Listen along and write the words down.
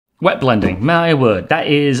Wet blending, my word, that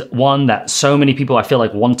is one that so many people I feel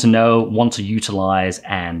like want to know, want to utilize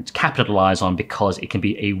and capitalize on because it can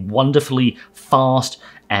be a wonderfully fast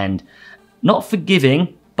and not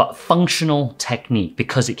forgiving, but functional technique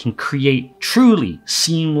because it can create truly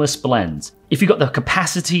seamless blends. If you've got the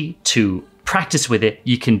capacity to practice with it,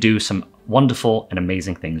 you can do some wonderful and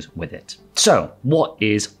amazing things with it. So what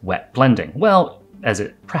is wet blending? Well, as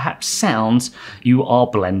it perhaps sounds, you are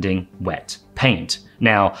blending wet paint.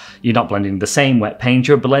 Now, you're not blending the same wet paint,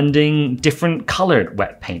 you're blending different colored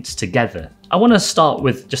wet paints together. I want to start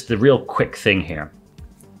with just the real quick thing here.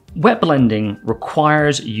 Wet blending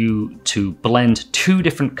requires you to blend two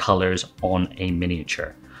different colors on a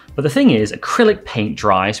miniature. But the thing is, acrylic paint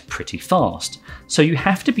dries pretty fast. So you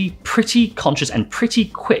have to be pretty conscious and pretty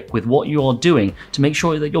quick with what you're doing to make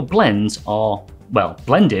sure that your blends are, well,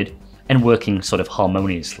 blended and working sort of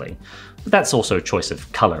harmoniously. But that's also a choice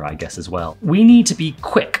of color, I guess, as well. We need to be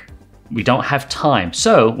quick. We don't have time.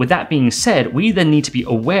 So with that being said, we then need to be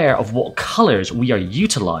aware of what colors we are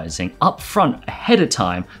utilizing up front ahead of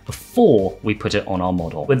time before we put it on our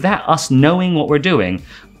model. With that, us knowing what we're doing,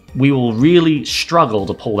 we will really struggle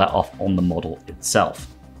to pull that off on the model itself.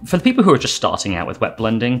 For the people who are just starting out with wet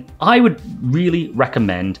blending, I would really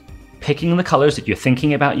recommend picking the colors that you're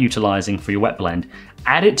thinking about utilizing for your wet blend,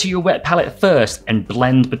 add it to your wet palette first and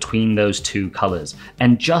blend between those two colors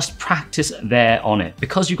and just practice there on it.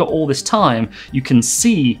 Because you've got all this time, you can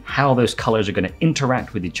see how those colors are going to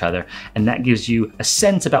interact with each other, and that gives you a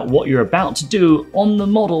sense about what you're about to do on the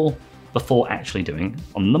model before actually doing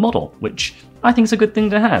on the model, which I think is a good thing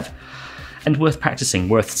to have. And worth practicing,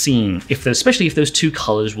 worth seeing, especially if those two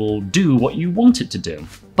colors will do what you want it to do.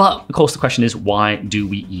 But of course the question is, why do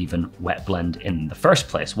we even wet blend in the first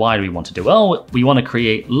place? Why do we want to do it? Well, we want to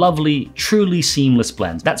create lovely, truly seamless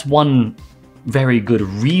blends. That's one very good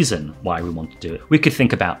reason why we want to do it. We could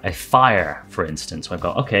think about a fire, for instance. We've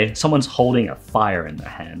got, okay, someone's holding a fire in their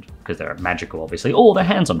hand because they're magical, obviously, or their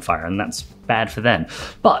hand's on fire, and that's bad for them.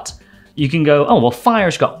 But you can go, oh, well,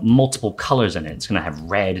 fire's got multiple colors in it. It's gonna have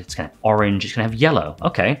red, it's gonna have orange, it's gonna have yellow.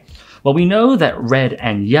 Okay, well, we know that red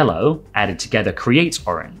and yellow added together creates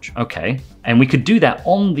orange. Okay, and we could do that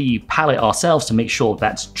on the palette ourselves to make sure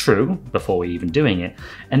that's true before we're even doing it.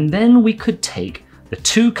 And then we could take the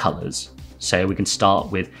two colors, say we can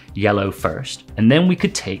start with yellow first, and then we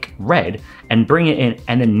could take red and bring it in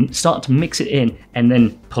and then start to mix it in and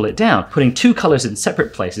then pull it down, putting two colors in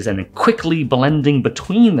separate places and then quickly blending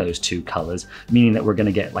between those two colors, meaning that we're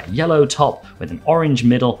gonna get like a yellow top with an orange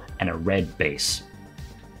middle and a red base.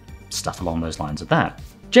 Stuff along those lines of that.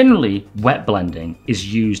 Generally, wet blending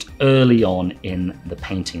is used early on in the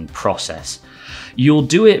painting process. You'll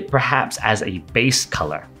do it perhaps as a base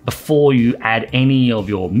color before you add any of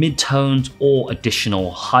your midtones or additional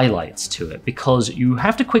highlights to it, because you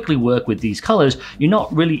have to quickly work with these colors. You're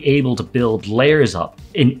not really able to build layers up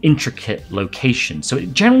in intricate locations. So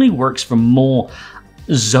it generally works for more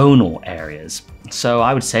zonal areas. So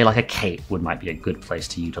I would say like a cape might be a good place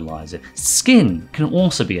to utilize it. Skin can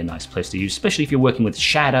also be a nice place to use, especially if you're working with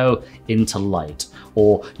shadow into light,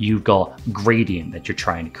 or you've got gradient that you're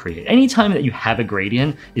trying to create. Anytime that you have a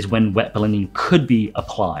gradient is when wet blending could be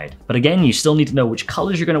applied. But again, you still need to know which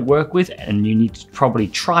colors you're going to work with, and you need to probably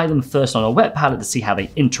try them first on a wet palette to see how they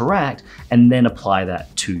interact, and then apply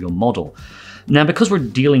that to your model. Now, because we're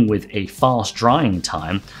dealing with a fast drying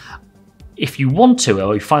time, if you want to,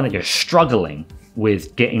 or you find that you're struggling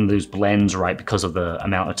with getting those blends right because of the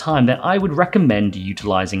amount of time, then I would recommend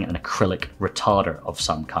utilizing an acrylic retarder of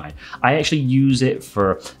some kind. I actually use it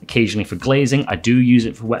occasionally for glazing. I do use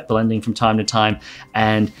it for wet blending from time to time,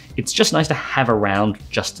 and it's just nice to have around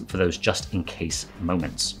just for those just in case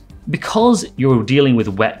moments. Because you're dealing with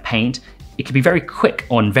wet paint, it can be very quick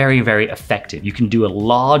and very, very effective. You can do a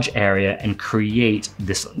large area and create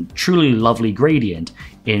this truly lovely gradient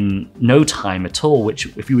in no time at all, which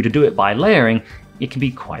if you were to do it by layering, it can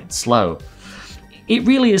be quite slow. It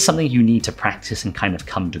really is something you need to practice and kind of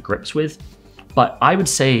come to grips with, but I would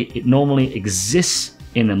say it normally exists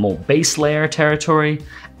in a more base layer territory,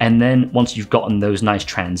 and then once you've gotten those nice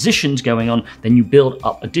transitions going on, then you build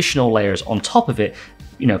up additional layers on top of it,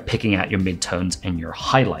 you know, picking out your midtones and your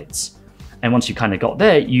highlights. And once you kind of got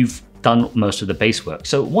there, you've done most of the base work.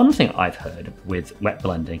 So one thing I've heard with wet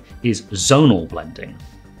blending is zonal blending.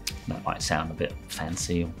 That might sound a bit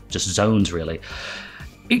fancy, just zones really.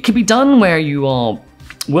 It can be done where you are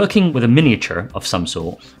working with a miniature of some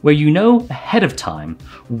sort, where you know ahead of time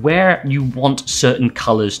where you want certain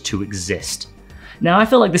colors to exist. Now, I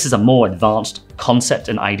feel like this is a more advanced concept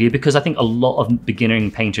and idea because I think a lot of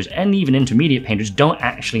beginning painters and even intermediate painters don't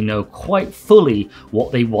actually know quite fully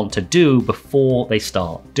what they want to do before they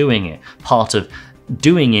start doing it. Part of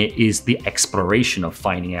doing it is the exploration of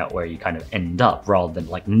finding out where you kind of end up rather than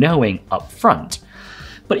like knowing up front.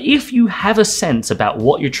 But if you have a sense about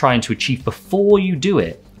what you're trying to achieve before you do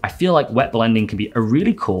it, I feel like wet blending can be a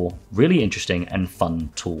really cool, really interesting and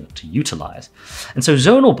fun tool to utilize. And so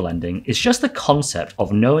zonal blending is just the concept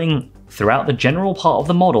of knowing throughout the general part of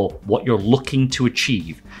the model what you're looking to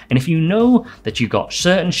achieve. And if you know that you've got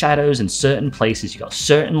certain shadows in certain places, you've got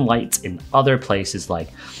certain lights in other places, like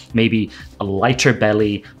maybe a lighter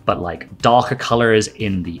belly, but like darker colors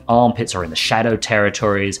in the armpits or in the shadow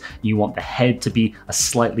territories, you want the head to be a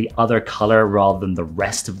slightly other color rather than the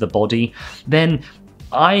rest of the body, then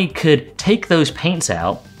I could take those paints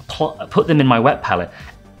out, put them in my wet palette,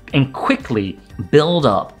 and quickly build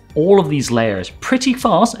up all of these layers pretty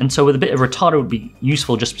fast. And so with a bit of retarder would be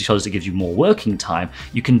useful just because it gives you more working time.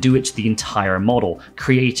 You can do it to the entire model,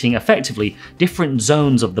 creating effectively different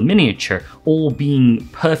zones of the miniature, all being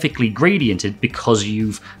perfectly gradiented because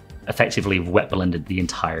you've effectively wet blended the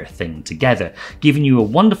entire thing together, giving you a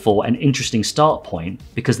wonderful and interesting start point,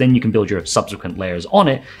 because then you can build your subsequent layers on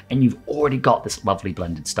it and you've already got this lovely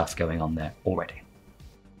blended stuff going on there already.